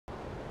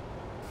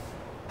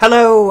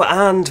Hello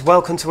and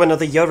welcome to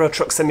another Euro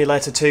Truck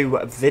Simulator 2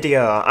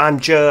 video. I'm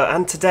Joe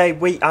and today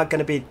we are going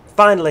to be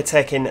finally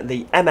taking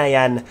the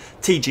MAN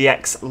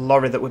TGX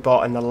lorry that we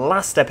bought in the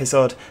last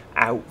episode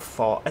out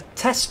for a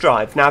test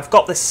drive. Now I've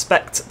got this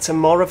spec'd to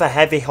more of a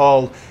heavy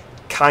haul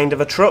kind of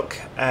a truck.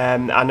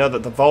 I know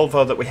that the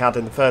Volvo that we had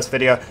in the first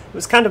video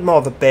was kind of more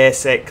of a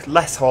basic,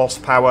 less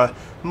horsepower,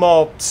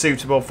 more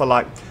suitable for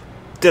like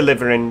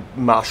delivering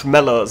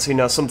marshmallows, you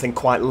know, something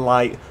quite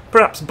light,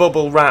 perhaps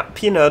bubble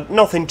wrap, you know,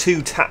 nothing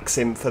too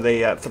taxing for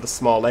the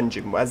small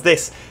engine, whereas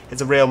this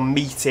is a real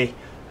meaty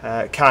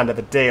kind of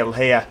a deal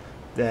here.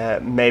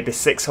 Maybe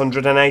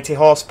 680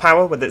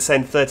 horsepower with it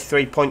saying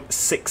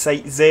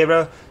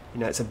 33.680, you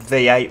know, it's a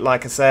V8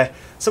 like I say.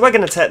 So we're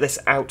going to take this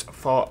out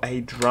for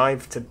a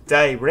drive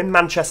today. We're in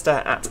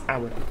Manchester at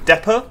our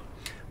depot.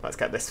 Let's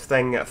get this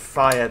thing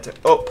fired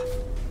up.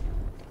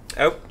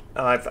 Oh,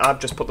 I've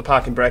just put the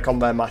parking brake on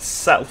there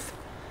myself.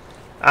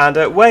 And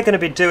we're going to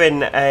be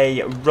doing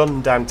a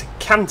run down to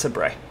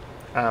Canterbury.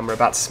 We're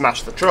about to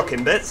smash the truck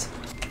in bits.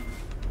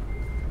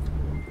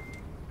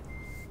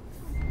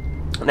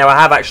 Now I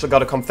have actually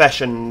got a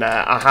confession.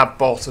 I have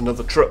bought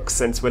another truck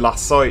since we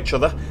last saw each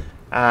other.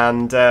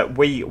 And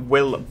we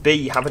will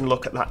be having a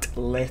look at that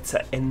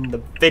later in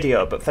the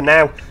video. But for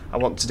now, I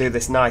want to do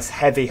this nice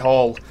heavy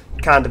haul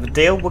kind of a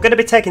deal. We're going to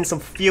be taking some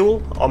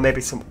fuel or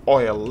maybe some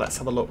oil. Let's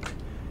have a look.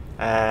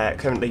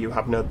 Currently you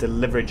have no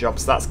delivery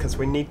jobs, that's because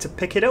we need to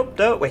pick it up,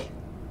 don't we?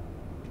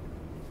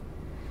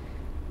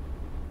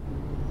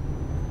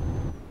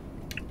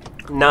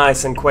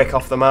 Nice and quick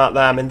off the mark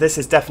there. I mean, this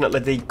is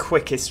definitely the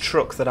quickest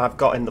truck that I've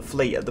got in the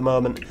fleet at the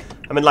moment.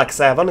 I mean, like I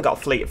say, I've only got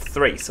a fleet of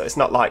 3, so it's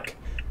not like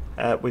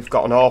we've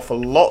got an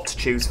awful lot to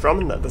choose from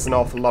and that there's an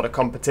awful lot of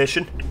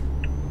competition.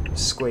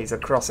 Squeeze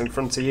across in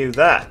front of you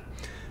there.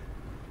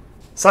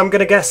 So I'm going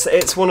to guess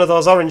it's one of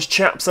those orange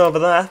chaps over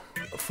there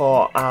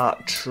for our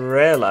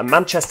trailer.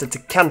 Manchester to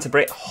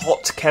Canterbury,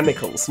 hot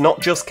chemicals. Not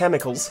just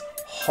chemicals,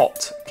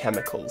 hot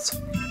chemicals.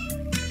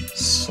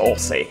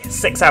 Saucy.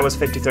 6 hours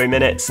 53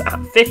 minutes at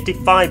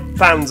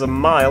 £55 a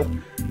mile,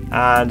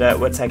 and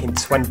we're taking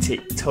 20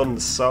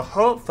 tonnes, so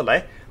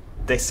hopefully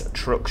this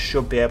truck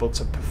should be able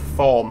to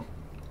perform.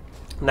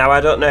 Now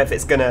I don't know if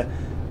it's going to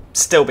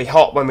still be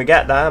hot when we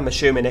get there. I'm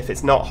assuming if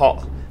it's not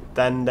hot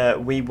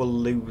then we will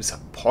lose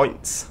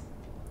points.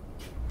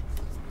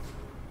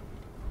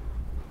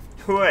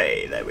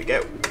 Way, there we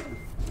go.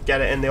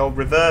 Get it in the old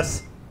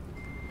reverse.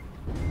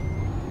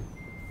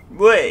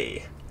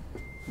 Way.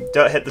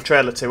 Don't hit the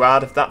trailer too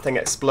hard. If that thing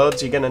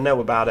explodes, you're going to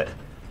know about it.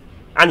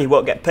 And you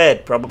won't get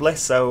paid, probably,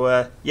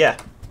 so, yeah.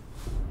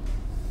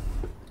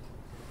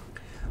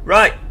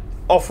 Right,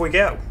 off we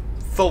go.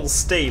 Full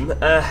steam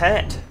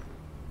ahead.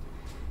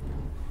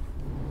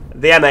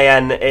 The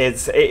MAN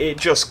is, it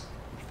just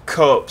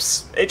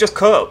copes. It just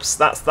copes.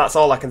 That's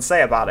all I can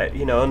say about it.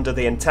 You know, under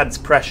the intense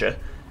pressure,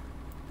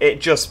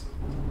 it just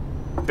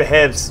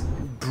behaves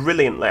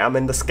brilliantly. I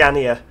mean, the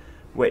Scania,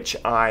 which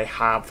I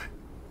have,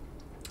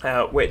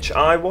 which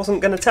I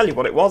wasn't going to tell you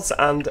what it was,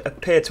 and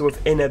appear to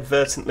have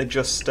inadvertently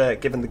just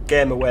given the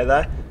game away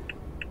there.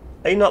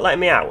 Are you not letting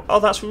me out? Oh,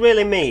 that's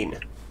really mean.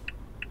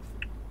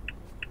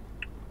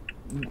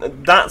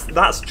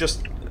 That's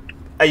just...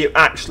 Are you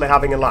actually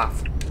having a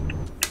laugh?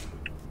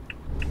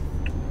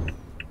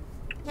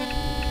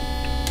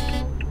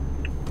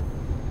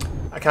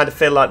 I kind of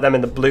feel like them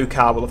in the blue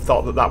car will have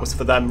thought that that was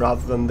for them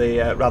rather than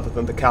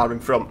the car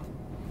in front.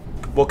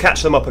 We'll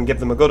catch them up and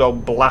give them a good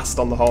old blast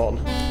on the horn.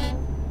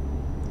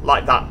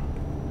 Like that.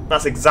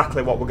 That's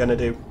exactly what we're going to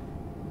do.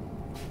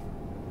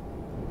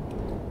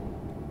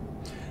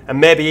 And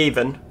maybe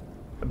even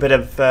a bit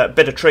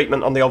of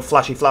treatment on the old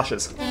flashy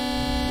flashes.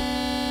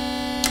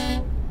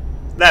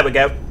 There we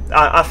go.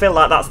 I feel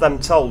like that's them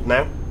told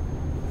now.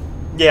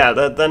 Yeah,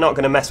 they're not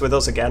going to mess with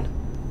us again.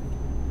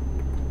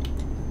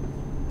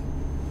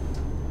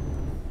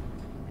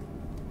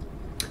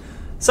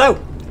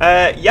 So,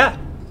 yeah,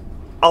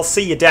 I'll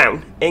see you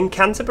down in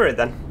Canterbury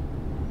then.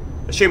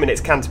 Assuming it's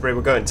Canterbury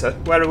we're going to.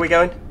 Where are we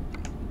going?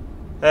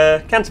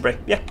 Canterbury,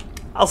 yeah.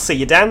 I'll see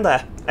you down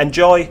there.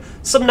 Enjoy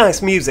some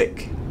nice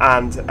music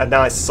and a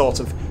nice sort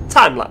of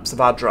time-lapse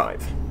of our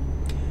drive.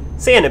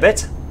 See you in a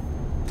bit.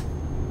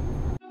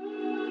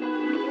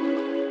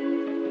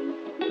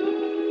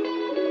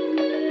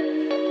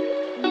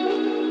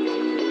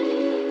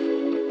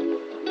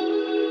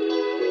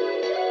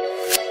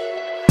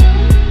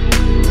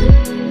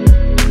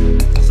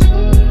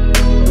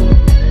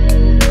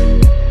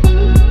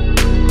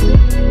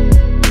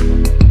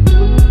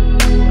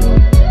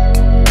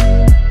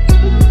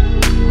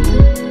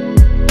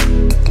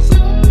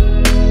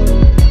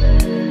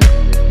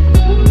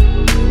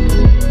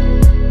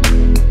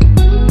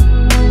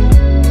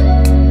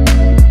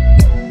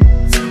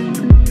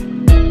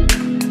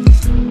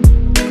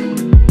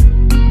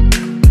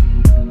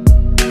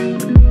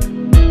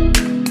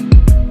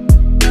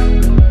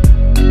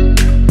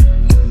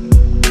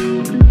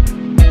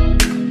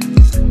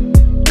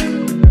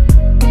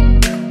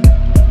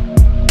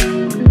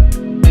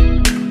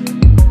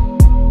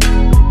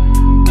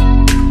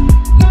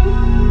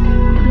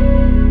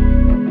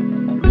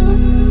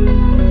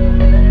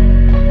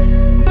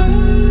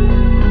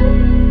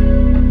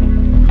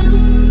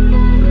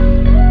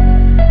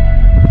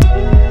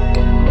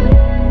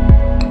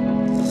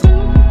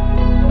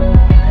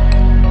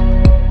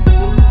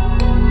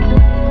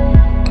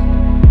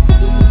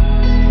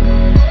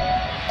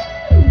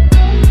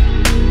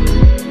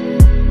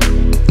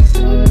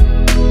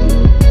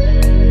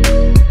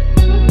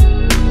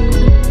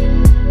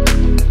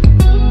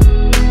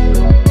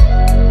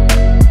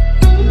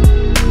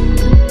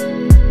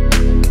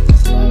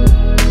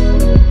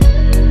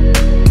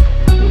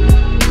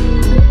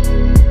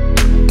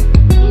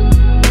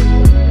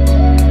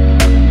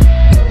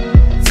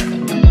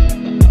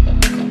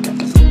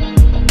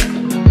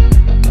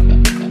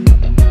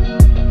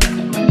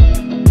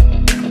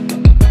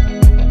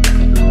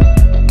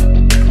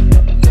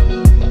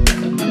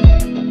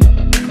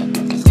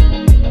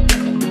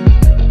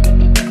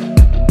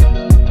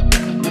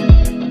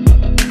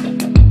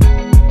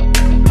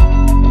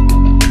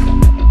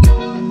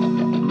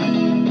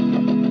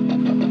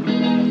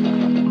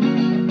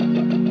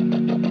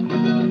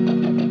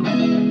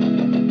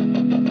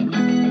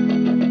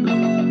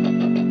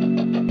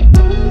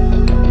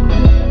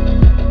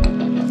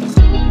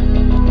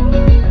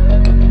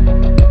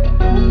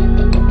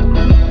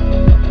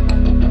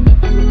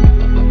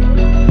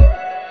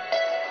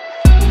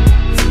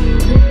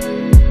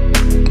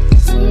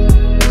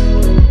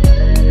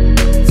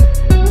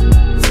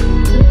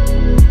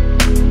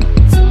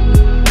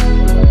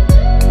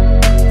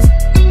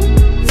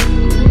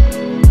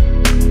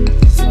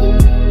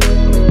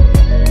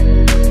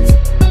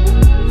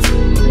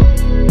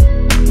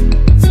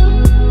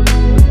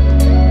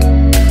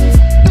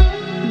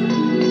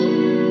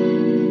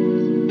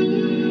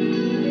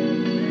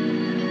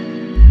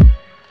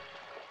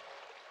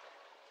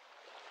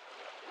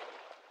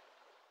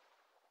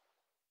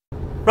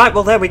 Right,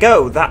 well there we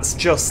go. That's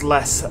just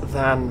less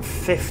than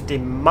 50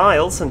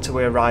 miles until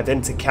we arrive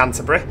into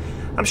Canterbury.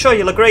 I'm sure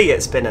you'll agree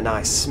it's been a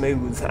nice,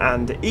 smooth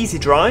and easy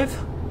drive.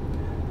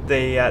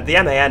 The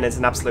MAN is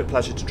an absolute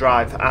pleasure to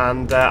drive,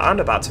 and I'm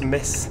about to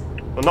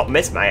well, not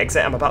miss my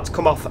exit, I'm about to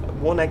come off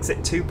one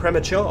exit too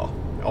premature.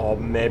 Or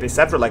maybe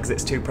several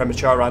exits too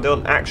premature, I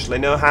don't actually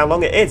know how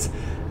long it is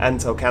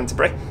until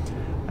Canterbury.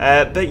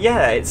 But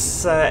yeah,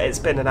 it's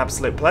been an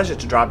absolute pleasure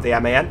to drive the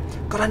MAN.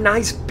 Got a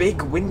nice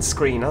big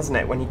windscreen, hasn't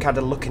it, when you're kind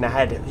of looking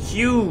ahead.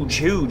 Huge,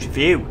 huge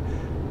view.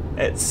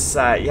 It's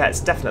yeah,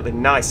 it's definitely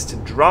nice to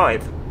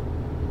drive.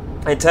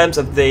 In terms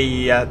of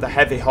the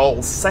heavy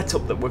haul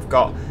setup that we've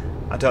got,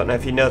 I don't know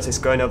if you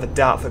noticed going over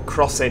Dartford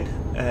Crossing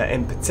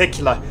in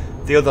particular,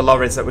 the other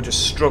lorries that were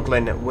just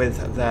struggling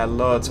with their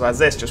loads, whereas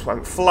this just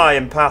went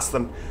flying past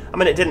them. I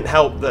mean, it didn't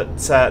help that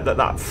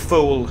that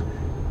fool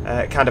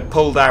kind of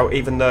pulled out,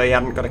 even though he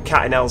hadn't got a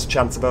cat in hell's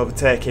chance of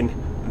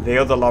overtaking the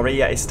other lorry,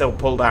 yet he still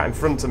pulled out in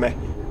front of me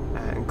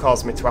and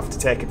caused me to have to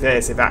take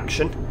evasive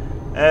action.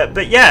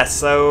 But yeah,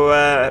 so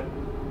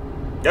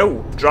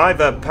oh,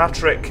 driver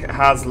Patrick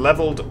has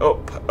levelled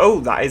up. Oh,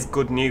 that is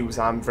good news.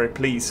 I'm very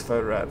pleased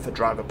for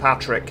driver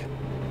Patrick.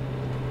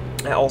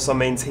 It also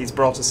means he's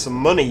brought us some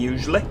money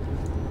usually.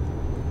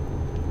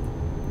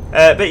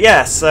 But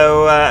yeah,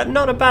 so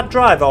not a bad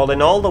drive all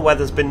in all. The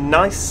weather's been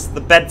nice. The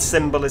bed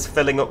symbol is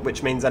filling up,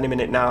 which means any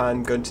minute now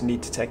I'm going to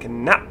need to take a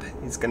nap.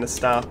 He's going to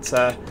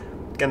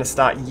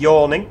start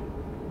yawning.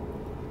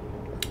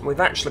 We've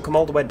actually come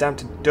all the way down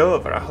to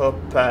Dover. I hope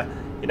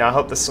you know, I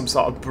hope there's some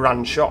sort of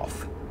branch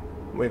off.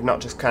 We've not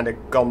just kind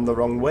of gone the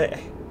wrong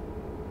way.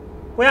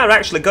 We are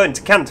actually going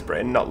to Canterbury,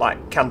 and not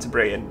like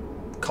Canterbury in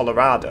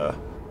Colorado.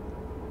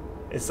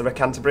 Is there a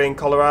Canterbury in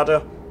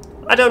Colorado?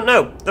 I don't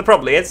know. There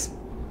probably is.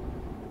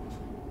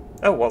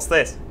 Oh, what's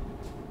this?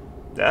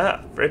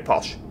 Ah, very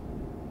posh.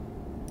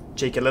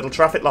 Cheeky little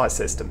traffic light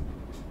system.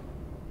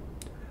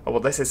 Oh,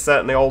 well, this is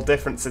certainly all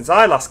different since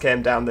I last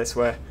came down this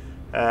way.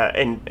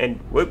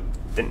 Whoop,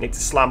 didn't need to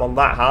slam on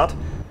that hard.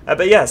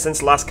 But yeah,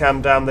 since last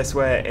came down this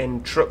way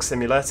in Truck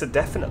Simulator,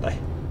 definitely.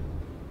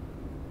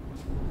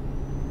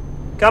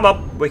 Come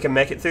on, we can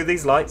make it through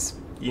these lights.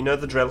 You know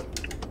the drill.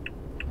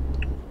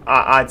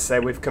 I'd say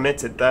we've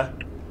committed there.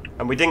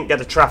 And we didn't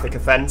get a traffic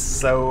offence,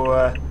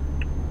 so...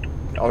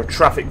 or a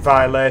traffic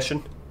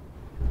violation.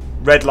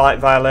 Red light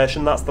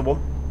violation, that's the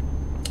one.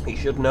 You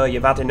should know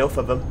you've had enough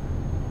of them.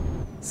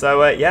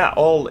 So yeah,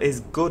 all is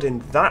good in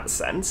that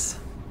sense.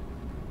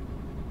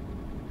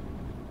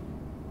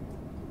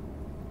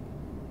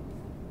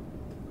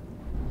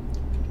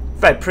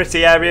 Very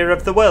pretty area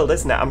of the world,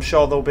 isn't it? I'm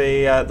sure they'll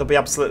be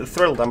absolutely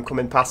thrilled I'm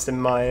coming past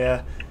in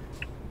my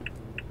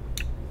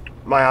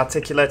my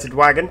articulated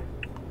wagon.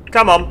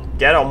 Come on,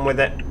 get on with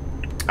it.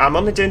 I'm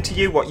only doing to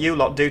you what you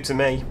lot do to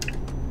me.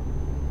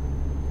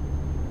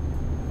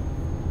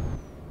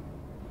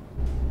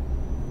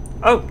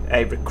 Oh,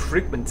 a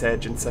recruitment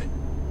agency.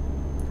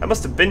 I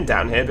must have been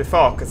down here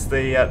before, because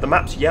the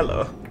map's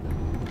yellow.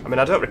 I mean,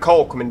 I don't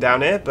recall coming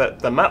down here, but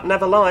the map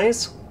never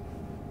lies.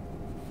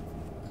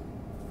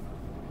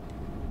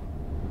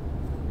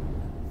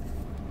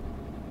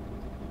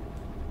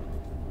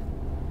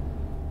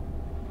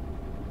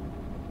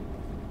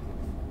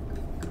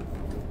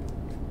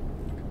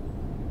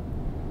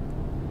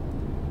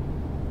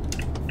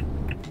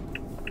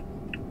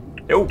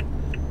 Oh,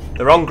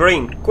 they're on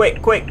green.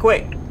 Quick, quick,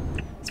 quick.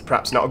 It's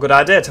perhaps not a good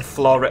idea to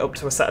floor it up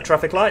to a set of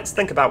traffic lights.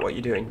 Think about what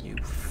you're doing, you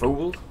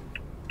fool.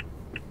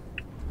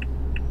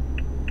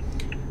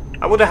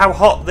 I wonder how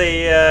hot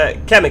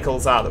the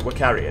chemicals are that we're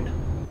carrying.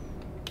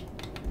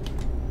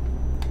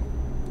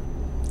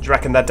 Do you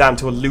reckon they're down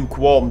to a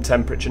lukewarm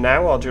temperature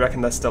now, or do you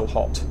reckon they're still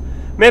hot?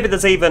 Maybe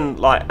there's even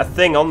like a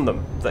thing on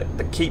them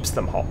that keeps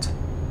them hot.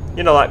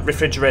 You know, like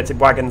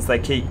refrigerated wagons, they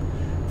keep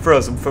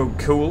frozen food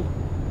cool.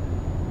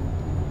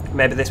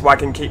 Maybe this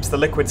wagon keeps the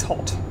liquids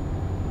hot.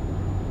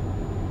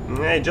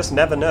 You just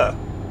never know.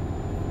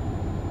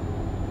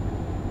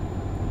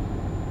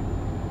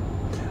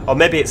 Or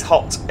maybe it's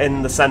hot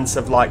in the sense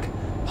of like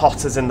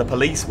hot as in the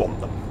police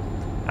want them.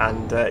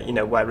 And, you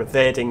know, we're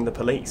evading the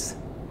police.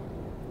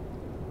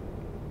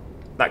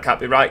 That can't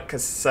be right,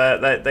 because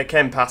they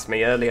came past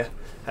me earlier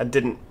and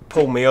didn't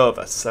pull me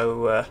over.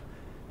 So,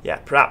 yeah,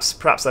 perhaps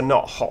they're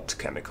not hot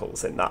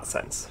chemicals in that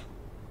sense.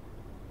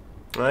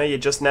 Well, you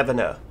just never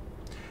know.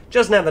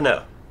 Just never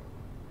know.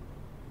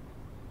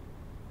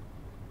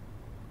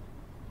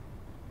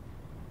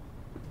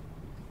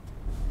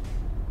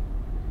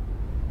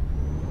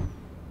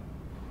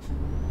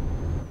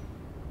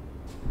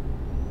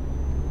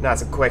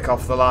 Nice and quick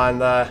off the line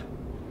there.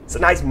 It's a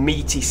nice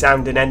meaty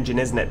sounding engine,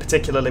 isn't it?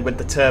 Particularly with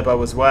the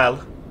turbo as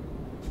well.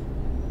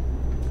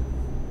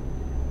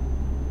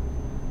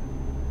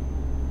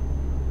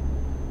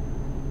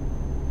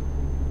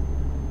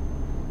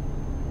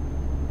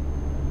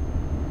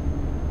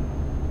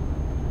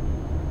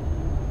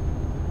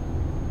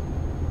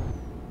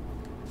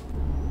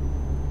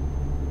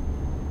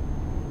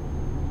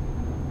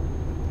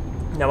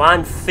 Now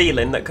I'm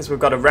feeling that because we've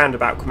got a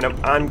roundabout coming up,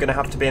 I'm going to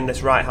have to be in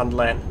this right-hand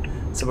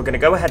lane. So we're going to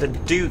go ahead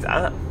and do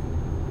that.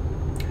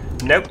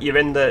 Nope, you're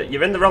in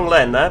the wrong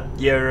lane there.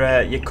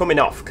 You're coming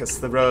off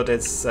because the road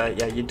is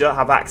yeah, you don't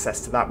have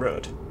access to that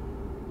road.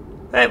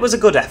 It was a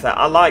good effort.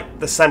 I like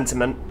the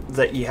sentiment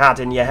that you had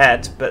in your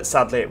head, but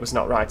sadly it was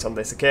not right on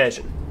this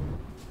occasion.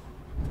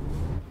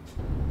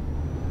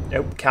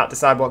 Nope, can't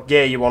decide what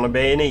gear you want to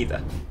be in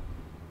either.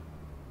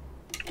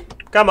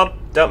 Come on,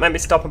 don't make me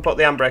stop and put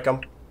the handbrake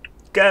on.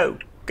 Go,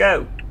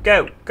 go,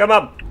 go, come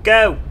on,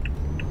 go!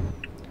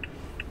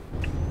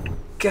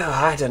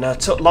 God, I don't know,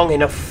 took you long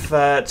enough,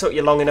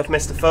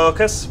 Mr.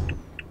 Focus.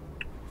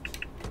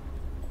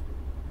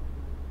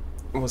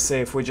 We'll see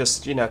if we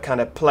just, you know,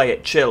 kind of play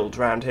it chilled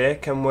round here.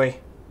 Can we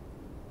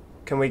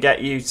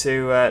get you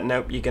to...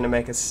 nope, you're going to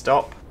make us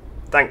stop.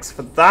 Thanks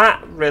for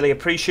that. Really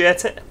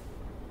appreciate it.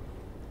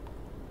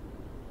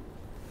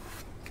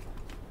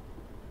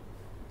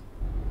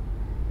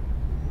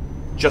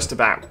 Just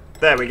about.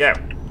 There we go.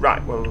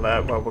 Right, well,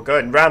 we're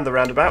going round the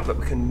roundabout, but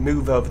we can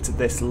move over to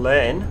this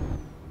lane.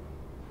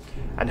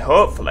 And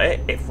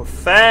hopefully, if we're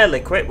fairly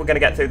quick, we're going to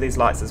get through these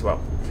lights as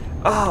well.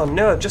 Oh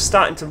no, just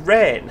starting to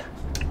rain.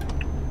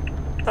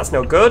 That's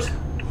no good.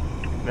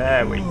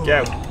 There we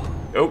go.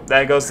 Oh,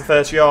 there goes the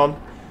first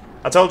yawn.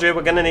 I told you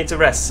we're going to need to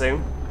rest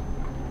soon.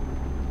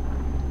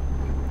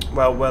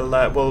 Well,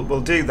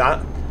 we'll do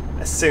that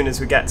as soon as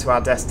we get to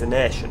our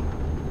destination.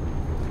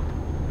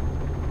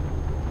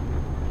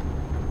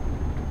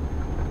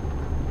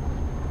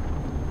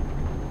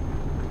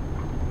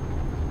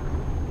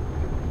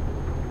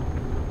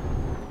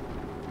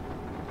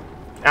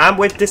 And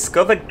we've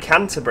discovered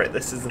Canterbury.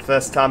 This is the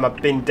first time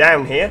I've been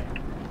down here.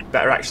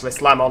 Better actually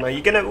slam on. Are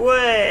you gonna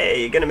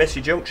you're gonna miss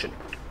your junction?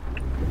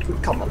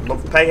 Come on,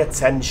 love, pay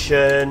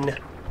attention.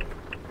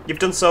 You've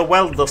done so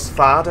well thus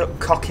far. Don't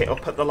cock it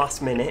up at the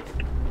last minute.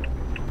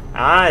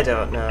 I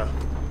don't know.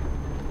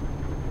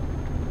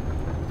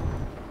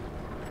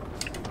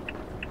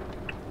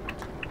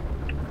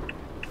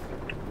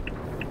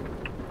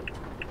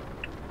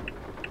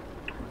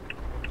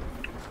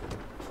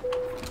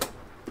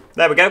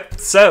 There we go.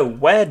 So,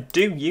 where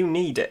do you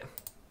need it?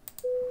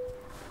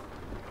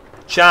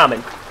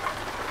 Charming.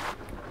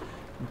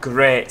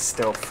 Great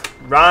stuff.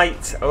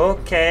 Right,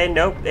 okay,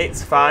 nope,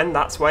 it's fine.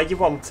 That's where you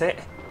want it.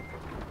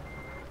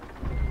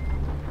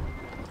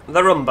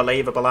 They're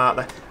unbelievable, aren't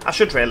they? I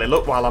should really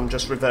look while I'm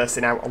just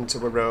reversing out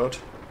onto a road.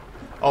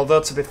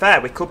 Although, to be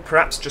fair, we could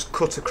perhaps just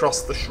cut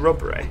across the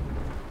shrubbery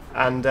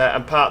and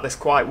park this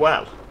quite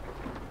well.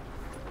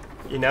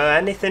 You know,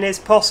 anything is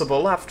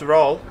possible after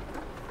all.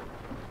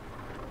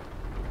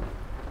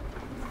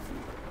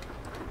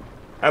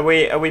 Are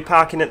we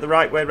parking it the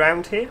right way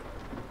round here?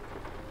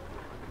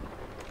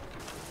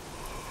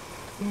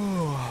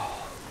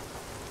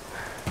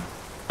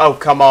 Oh,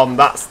 come on,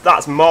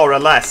 that's more or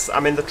less.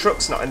 I mean, the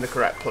truck's not in the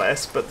correct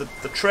place, but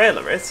the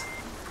trailer is.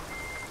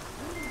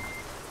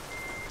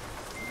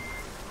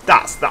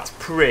 That's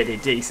pretty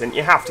decent.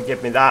 You have to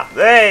give me that.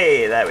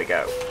 Hey, there we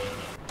go.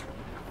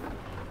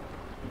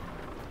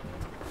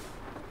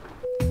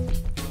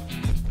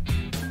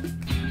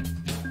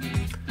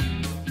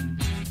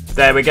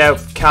 There we go,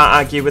 can't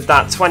argue with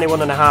that.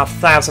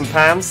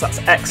 £21,500, that's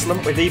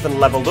excellent. We've even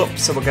levelled up,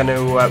 so we're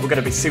going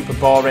to be super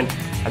boring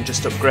and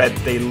just upgrade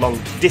the long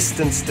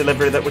distance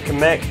delivery that we can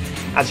make.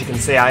 As you can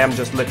see, I am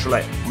just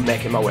literally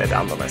making my way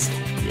down the list.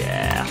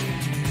 Yeah,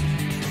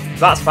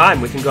 that's fine.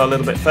 We can go a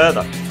little bit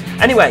further.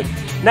 Anyway,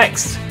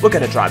 next we're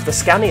going to drive the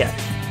Scania.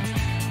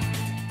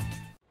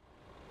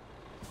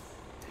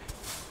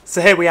 So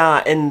here we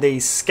are in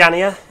the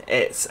Scania.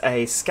 It's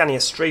a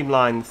Scania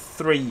Streamline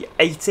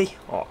 380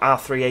 or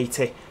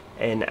R380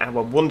 in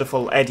our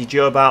wonderful Eddie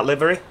Jobart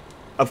livery.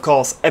 Of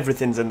course,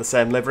 everything's in the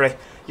same livery.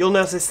 You'll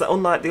notice that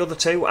unlike the other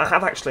two, I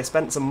have actually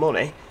spent some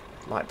money,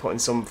 like putting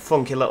some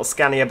funky little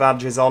Scania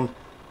badges on,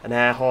 an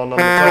air horn on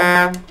the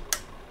top.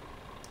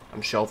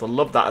 I'm sure they'll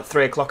love that at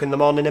 3 o'clock in the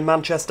morning in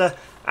Manchester,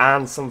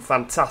 and some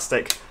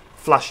fantastic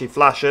flashy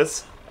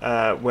flashers,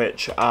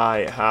 which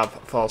I have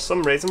for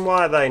some reason.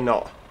 Why are they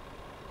not?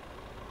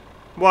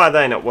 Why are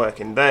they not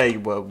working? They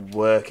were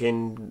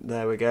working.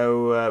 There we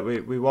go.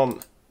 We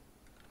want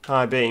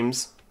high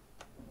beams.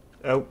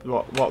 Oh,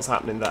 what's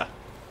happening there?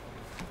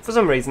 For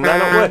some reason, they're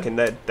not working.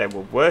 They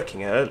were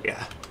working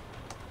earlier.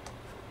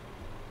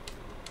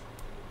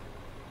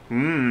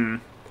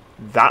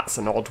 That's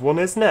an odd one,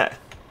 isn't it?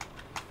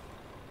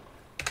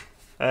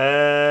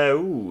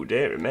 Ooh,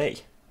 dearie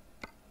me.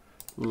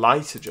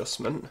 Light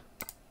adjustment.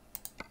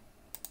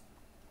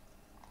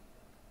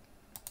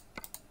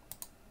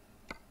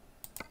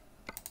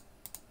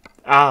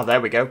 Ah,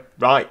 there we go.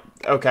 Right,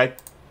 okay.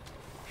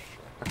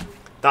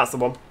 That's the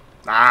one.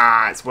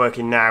 Ah, it's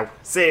working now.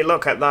 See,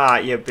 look at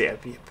that. You'd be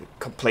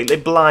completely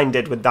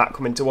blinded with that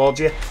coming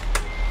towards you.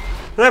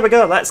 There we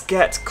go. Let's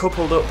get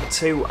coupled up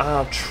to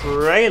our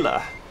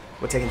trailer.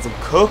 We're taking some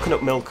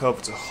coconut milk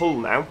over to Hull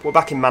now. We're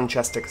back in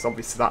Manchester because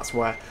obviously that's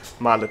where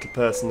my little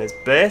person is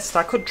based.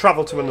 I could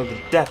travel to another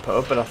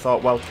depot, but I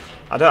thought, well,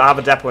 I don't have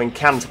a depot in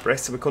Canterbury,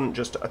 so we couldn't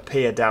just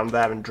appear down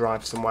there and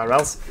drive somewhere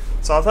else.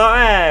 So I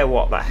thought,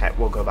 what the heck,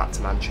 we'll go back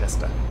to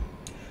Manchester.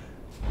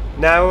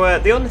 Now,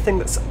 the only thing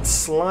that's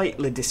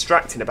slightly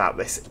distracting about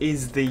this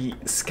is the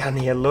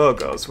Scania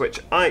logos,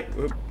 which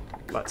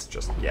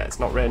it's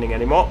not raining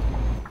anymore.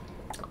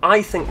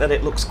 I think that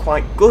it looks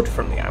quite good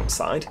from the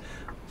outside.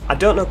 I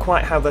don't know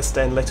quite how they're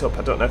staying lit up.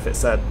 I don't know if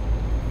it's a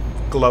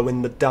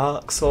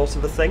glow-in-the-dark sort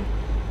of a thing,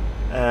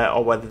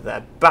 or whether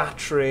they're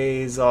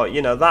batteries, or,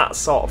 you know, that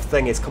sort of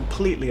thing is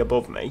completely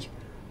above me.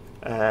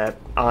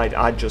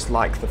 I just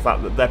like the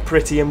fact that they're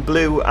pretty and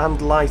blue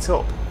and light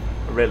up.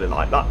 I really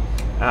like that.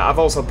 I've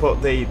also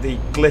put the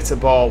glitter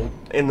ball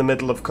in the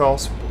middle, of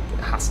course.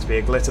 It has to be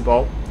a glitter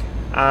ball.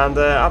 And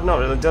I've not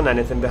really done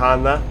anything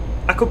behind there.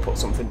 I could put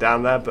something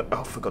down there, but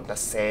oh, for goodness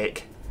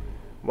sake.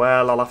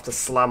 Well, I'll have to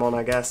slam on,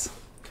 I guess.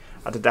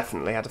 I'd have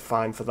definitely had a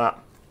fine for that.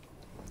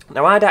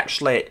 Now, I'd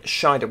actually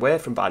shied away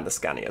from buying the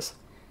Scanias,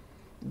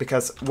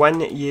 because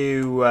when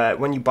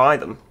you buy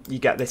them, you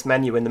get this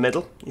menu in the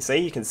middle. You see,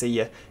 you can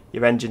see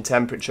your engine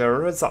temperature,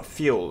 or is that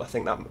fuel? I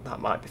think that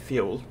might be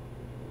fuel.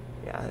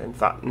 Yeah, in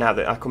fact, now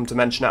that I come to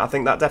mention it, I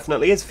think that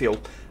definitely is fuel.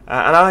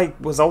 And I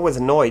was always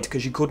annoyed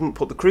because you couldn't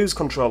put the cruise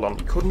control on.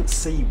 You couldn't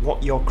see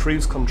what your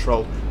cruise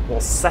control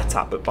was set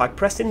at, but by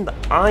pressing the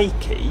I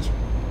key,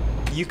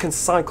 you can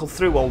cycle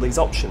through all these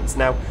options.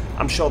 Now,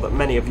 I'm sure that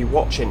many of you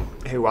watching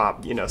who are,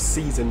 you know,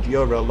 seasoned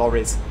Euro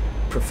lorries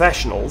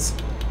professionals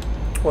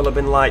will have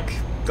been like,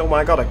 oh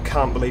my god, I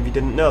can't believe you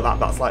didn't know that.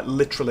 That's like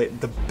literally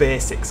the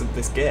basics of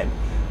this game.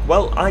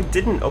 Well, I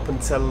didn't up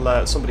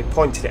until somebody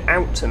pointed it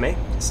out to me,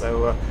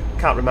 so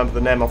can't remember the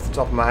name off the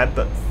top of my head,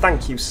 but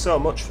thank you so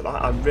much for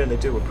that. I really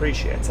do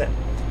appreciate it.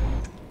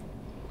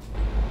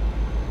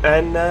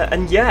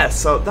 And yeah,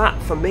 so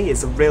that for me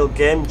is a real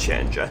game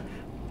changer.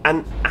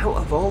 And out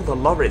of all the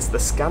lorries, the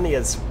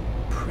Scanias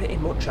pretty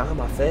much are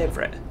my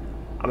favourite.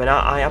 I mean,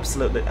 I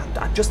absolutely,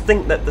 I just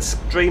think that the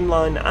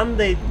Streamline and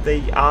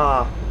the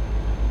R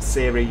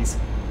series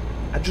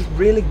are just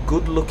really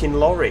good looking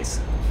lorries.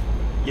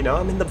 You know,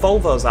 I mean, the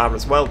Volvos are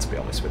as well, to be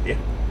honest with you.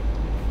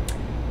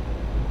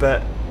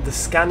 But the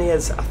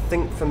Scanias, I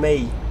think for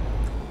me,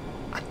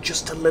 are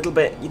just a little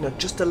bit, you know,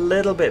 just a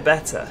little bit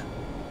better.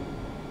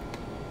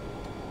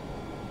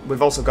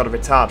 We've also got a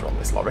retarder on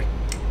this lorry.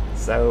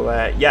 So,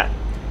 yeah,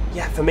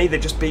 for me, they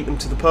just beat them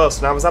to the post.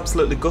 And I was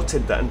absolutely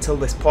gutted that until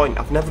this point,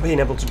 I've never been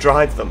able to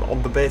drive them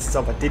on the basis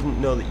of I didn't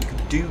know that you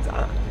could do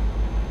that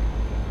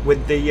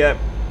with the,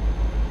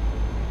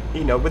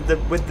 you know, with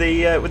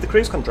the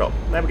cruise control.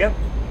 There we go.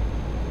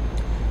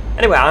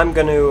 Anyway, I'm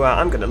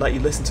gonna let you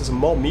listen to some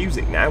more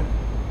music now.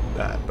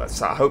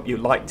 But I hope you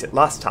liked it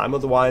last time.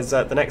 Otherwise,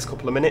 the next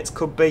couple of minutes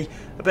could be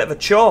a bit of a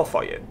chore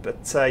for you.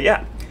 But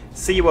yeah,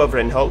 see you over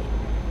in Hull.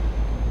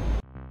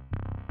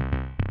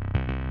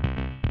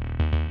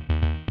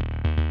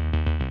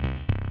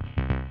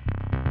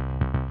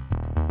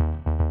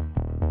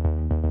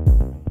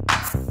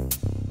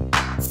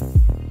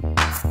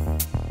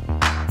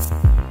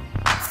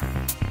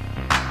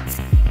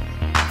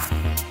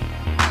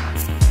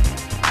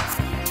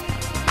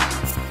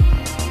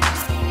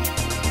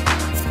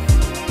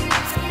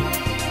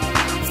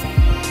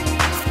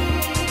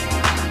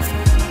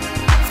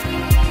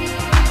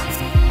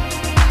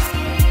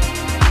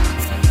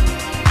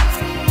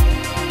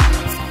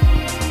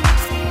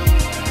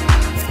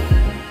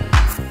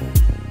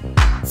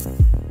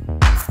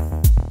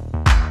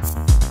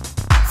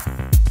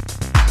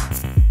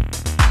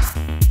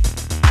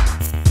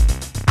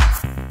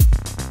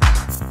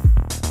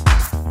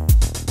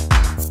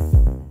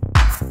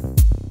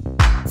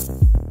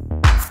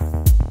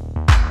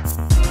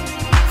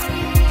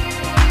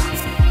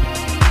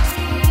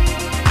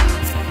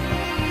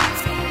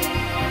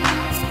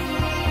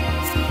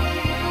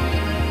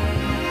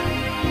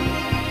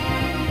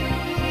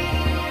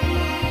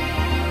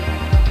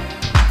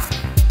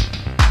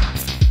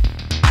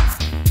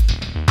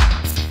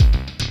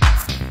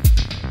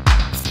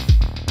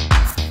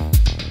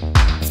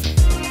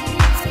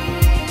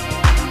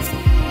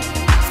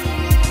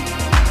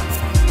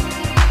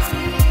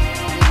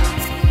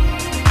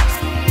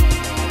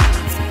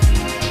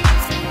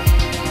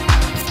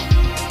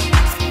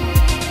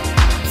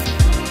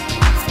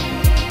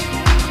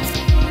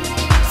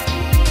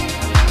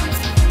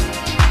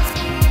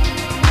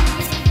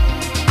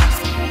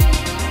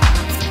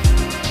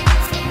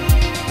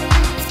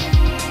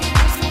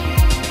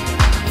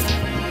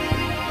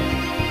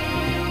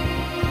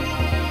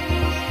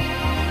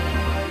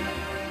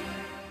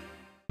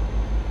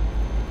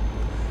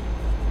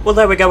 Well,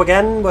 there we go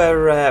again.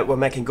 We're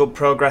making good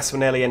progress. We're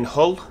nearly in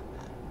Hull.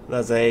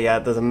 There's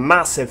a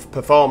massive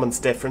performance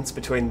difference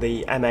between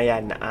the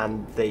MAN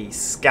and the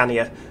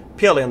Scania,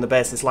 purely on the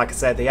basis, like I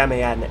said, the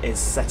MAN is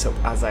set up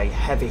as a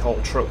heavy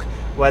haul truck,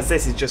 whereas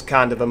this is just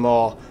kind of a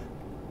more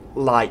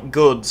light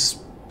goods,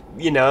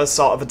 you know,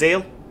 sort of a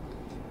deal.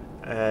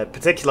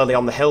 Particularly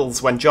on the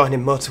hills when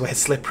joining motorway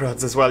slip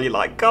roads as well. You're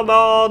like, come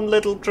on,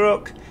 little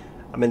truck.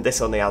 I mean,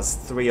 this only has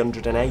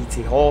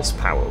 380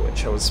 horsepower,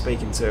 which I was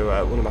speaking to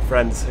one of my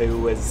friends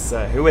who is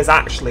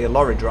actually a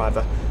lorry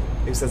driver,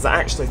 who says that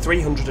actually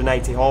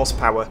 380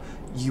 horsepower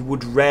you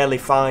would rarely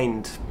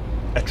find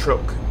a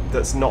truck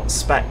that's not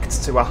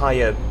spec'd to a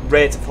higher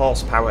rate of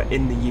horsepower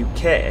in the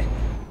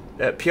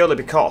UK, purely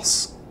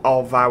because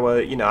of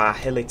our, you know, our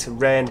hilly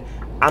terrain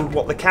and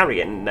what they're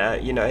carrying.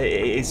 You know, it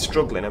is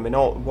struggling. I mean,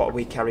 what are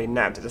we carrying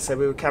now? Did I say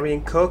we were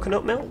carrying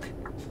coconut milk?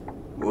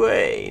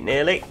 Way,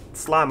 nearly.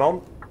 Slam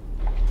on.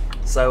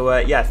 So,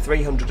 yeah,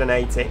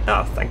 380.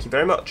 Oh, thank you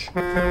very much.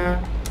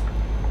 We'll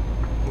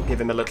give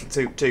him a little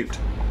toot toot.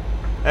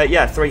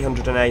 Yeah,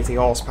 380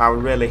 horsepower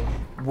really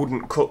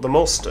wouldn't cut the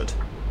mustard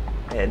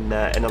in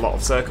a lot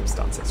of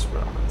circumstances.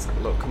 Right, let's have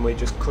a look. Can we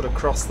just cut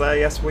across there?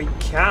 Yes, we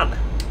can.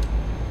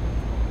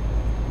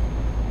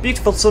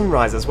 Beautiful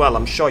sunrise as well,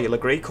 I'm sure you'll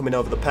agree, coming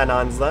over the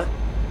Pennines there.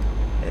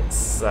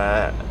 It's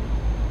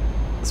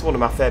one of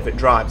my favourite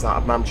drives out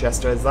of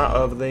Manchester, is that,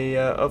 over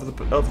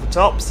the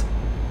tops.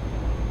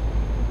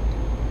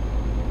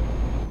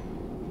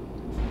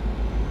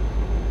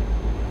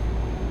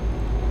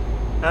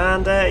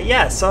 And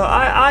yeah, so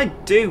I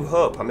do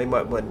hope, I mean,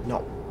 we're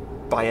not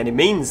by any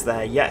means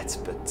there yet,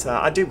 but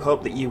I do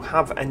hope that you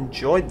have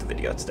enjoyed the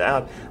video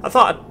today. I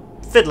thought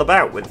I'd fiddle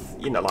about with,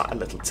 you know, like a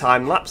little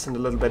time lapse and a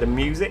little bit of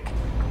music.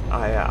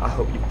 I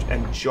hope you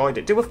enjoyed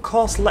it. Do of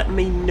course let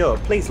me know,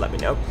 please let me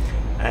know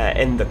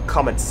in the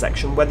comments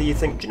section whether you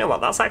think, do you know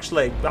what, that's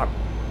actually, that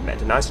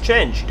made a nice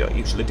change. You don't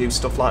usually do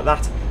stuff like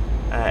that.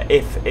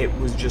 If it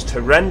was just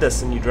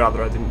horrendous and you'd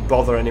rather I didn't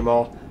bother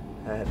anymore,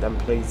 then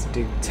please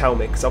do tell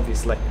me, because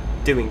obviously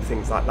doing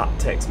things like that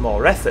takes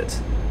more effort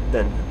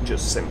than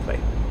just simply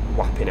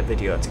whapping a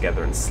video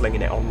together and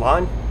slinging it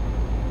online.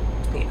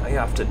 You know, you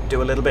have to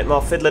do a little bit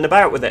more fiddling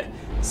about with it.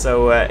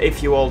 So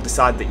if you all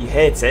decide that you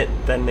hate it,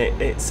 then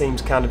it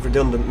seems kind of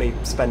redundant me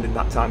spending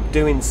that time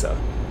doing so.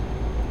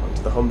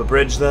 Onto the Humber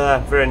Bridge there,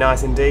 very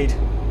nice indeed.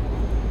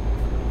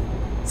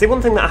 See,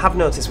 one thing that I have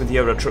noticed with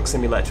Euro Truck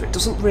Simulator, it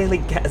doesn't really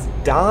get as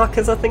dark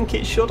as I think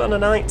it should on a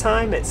night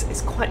time.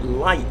 It's quite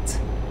light.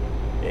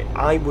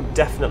 I would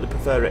definitely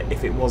prefer it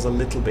if it was a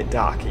little bit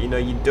darker. You know,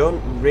 you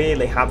don't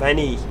really have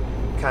any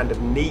kind of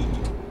need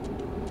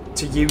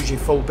to use your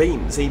full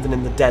beams, even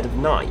in the dead of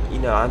night. You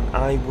know,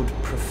 I would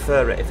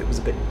prefer it if it was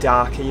a bit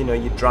darker. You know,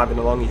 you're driving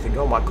along, you think,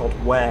 oh my god,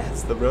 where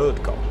has the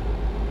road gone?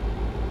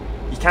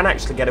 You can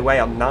actually get away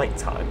on night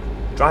time,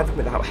 driving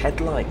without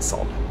headlights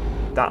on.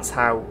 That's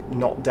how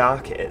not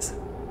dark it is.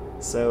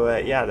 So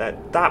yeah,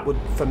 that would,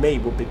 for me,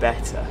 would be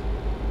better.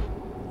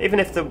 Even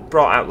if they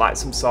brought out like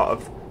some sort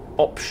of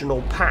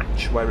optional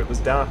patch where it was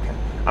darker.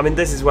 I mean,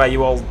 this is where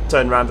you all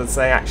turn around and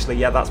say, actually,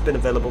 yeah, that's been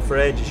available for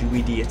ages, you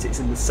idiot, it's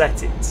in the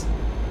settings.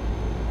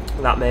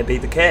 That may be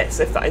the case.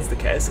 If that is the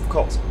case, of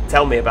course,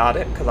 tell me about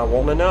it, because I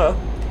want to know.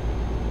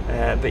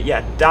 But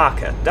yeah,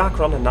 darker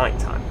on a night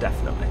time,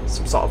 definitely.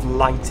 Some sort of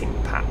lighting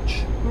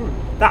patch.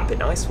 That'd be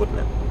nice, wouldn't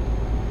it?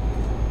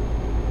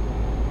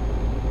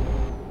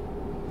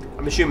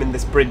 I'm assuming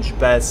this bridge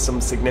bears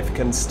some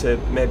significance to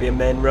maybe a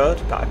main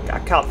road, but I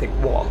can't think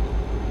what.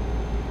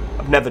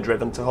 I've never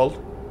driven to Hull,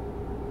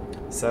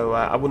 so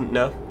I wouldn't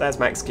know. There's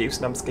my excuse,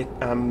 and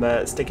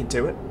I'm sticking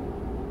to it.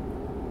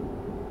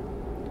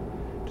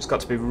 Just got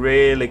to be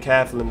really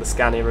careful in the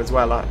Scania as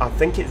well. I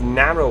think it's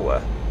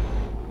narrower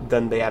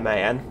than the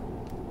MAN.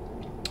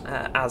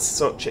 As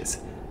such, it's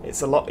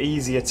a lot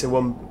easier to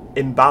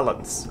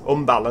unbalance,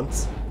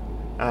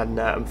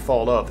 and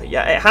fall over.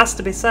 Yeah, it has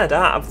to be said,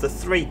 out of the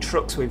three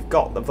trucks we've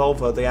got, the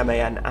Volvo, the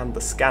MAN, and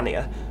the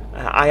Scania,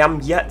 I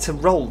am yet to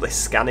roll this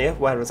Scania,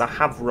 whereas I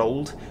have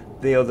rolled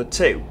the other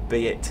two,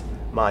 be it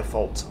my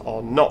fault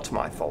or not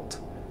my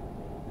fault.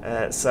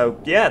 So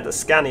yeah, the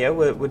Scania,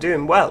 we're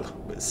doing well.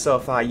 So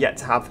far yet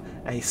to have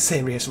a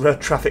serious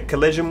road traffic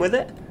collision with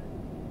it.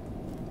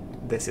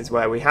 This is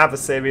where we have a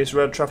serious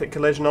road traffic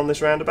collision on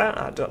this roundabout.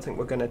 I don't think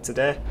we're going to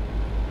today.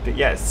 But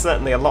yeah, it's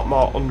certainly a lot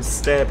more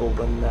unstable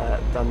than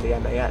the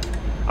MAN.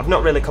 I've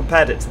not really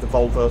compared it to the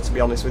Volvo, to be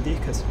honest with you,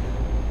 because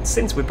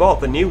since we bought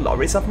the new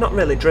lorries, I've not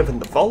really driven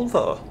the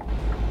Volvo.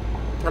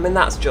 I mean,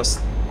 that's just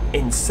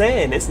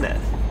insane, isn't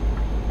it?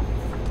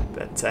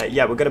 But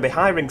yeah, we're going to be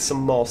hiring some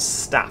more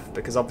staff,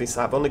 because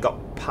obviously I've only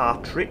got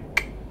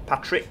Patrick,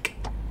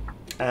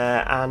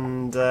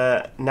 and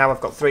now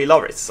I've got 3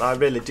 lorries, so I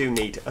really do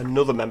need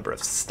another member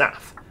of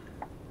staff.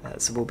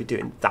 So we'll be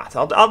doing that.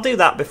 I'll do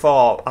that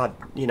before I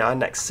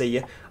next see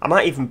you. I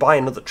might even buy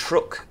another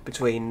truck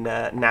between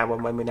now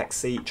and when we next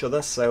see each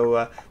other.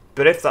 So,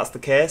 but if that's the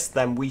case,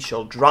 then we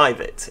shall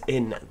drive it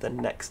in the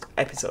next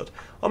episode,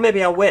 or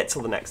maybe I'll wait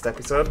till the next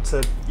episode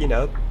to, you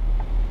know,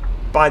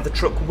 buy the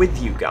truck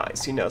with you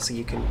guys, you know, so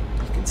you can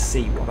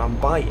see what I'm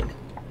buying.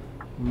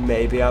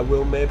 Maybe I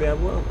will, maybe I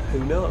won't.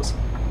 Who knows?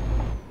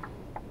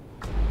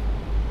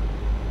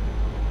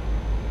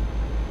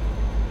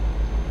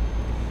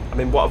 I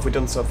mean, what have we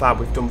done so far?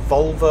 We've done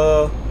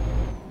Volvo,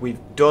 we've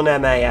done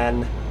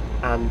MAN,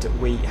 and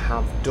we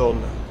have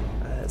done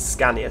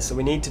Scania. So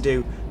we need to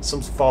do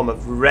some form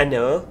of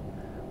Renault,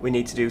 we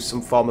need to do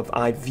some form of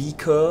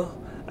Iveco,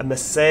 a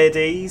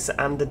Mercedes,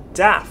 and a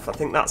DAF. I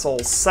think that's all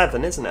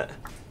 7, isn't it?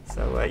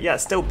 So yeah,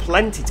 still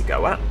plenty to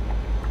go at.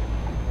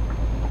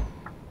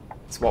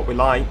 It's what we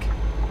like.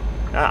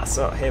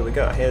 So here we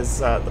go. Here's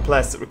the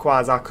place that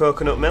requires our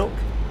coconut milk.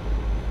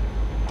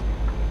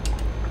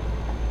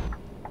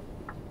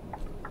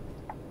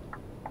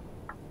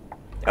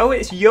 Oh,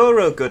 it's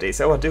Euro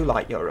goodies. Oh, I do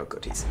like Euro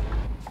goodies.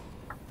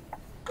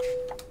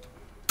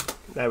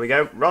 There we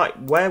go. Right,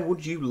 where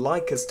would you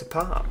like us to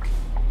park?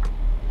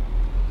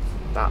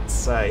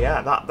 That's,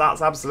 yeah,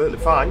 that's absolutely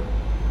fine.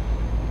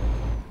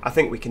 I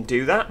think we can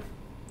do that.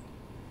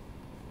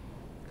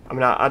 I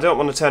mean, I don't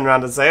want to turn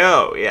around and say,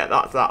 oh, yeah,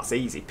 that's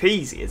easy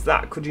peasy, is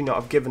that? Could you not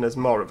have given us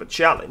more of a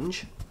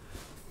challenge?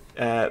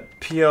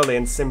 Purely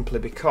and simply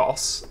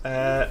because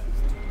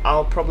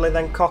I'll probably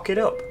then cock it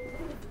up.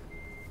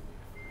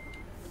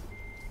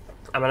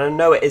 I mean, I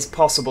know it is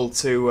possible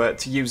to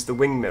use the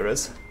wing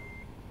mirrors,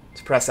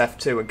 to press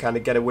F2 and kind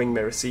of get a wing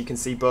mirror so you can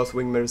see both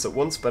wing mirrors at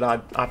once, but I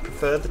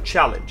prefer the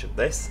challenge of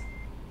this.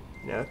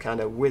 You know, kind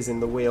of whizzing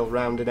the wheel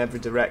round in every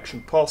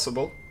direction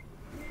possible.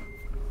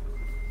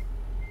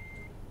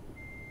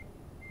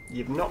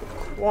 You've not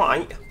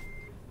quite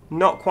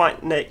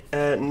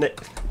nailed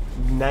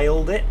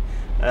it.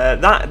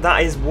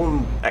 That is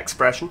one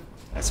expression,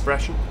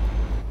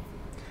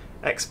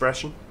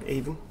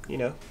 even, you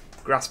know.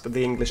 Grasp of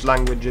the English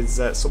language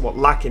is somewhat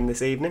lacking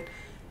this evening.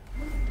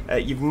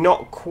 You've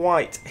not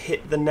quite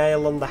hit the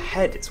nail on the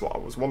head, is what I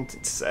was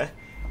wanting to say.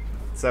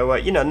 So,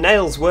 you know,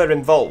 nails were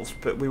involved,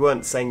 but we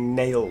weren't saying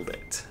nailed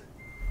it.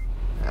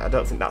 I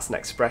don't think that's an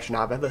expression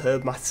I've ever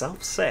heard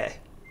myself say.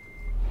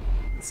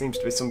 It seems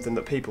to be something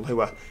that people who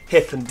are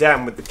hip and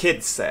down with the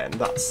kids say, and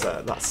that's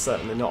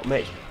certainly not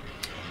me.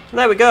 And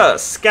there we go,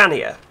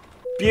 Scania.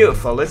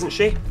 Beautiful, isn't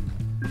she?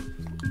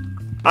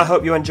 I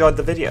hope you enjoyed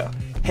the video.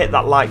 Hit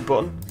that like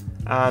button,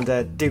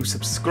 and do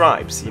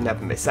subscribe so you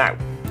never miss out.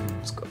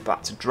 Let's go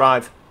back to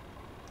drive.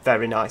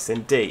 Very nice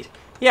indeed.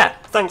 Yeah,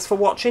 thanks for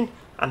watching,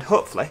 and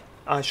hopefully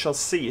I shall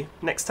see you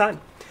next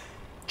time.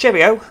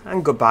 Cheerio,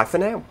 and goodbye for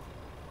now.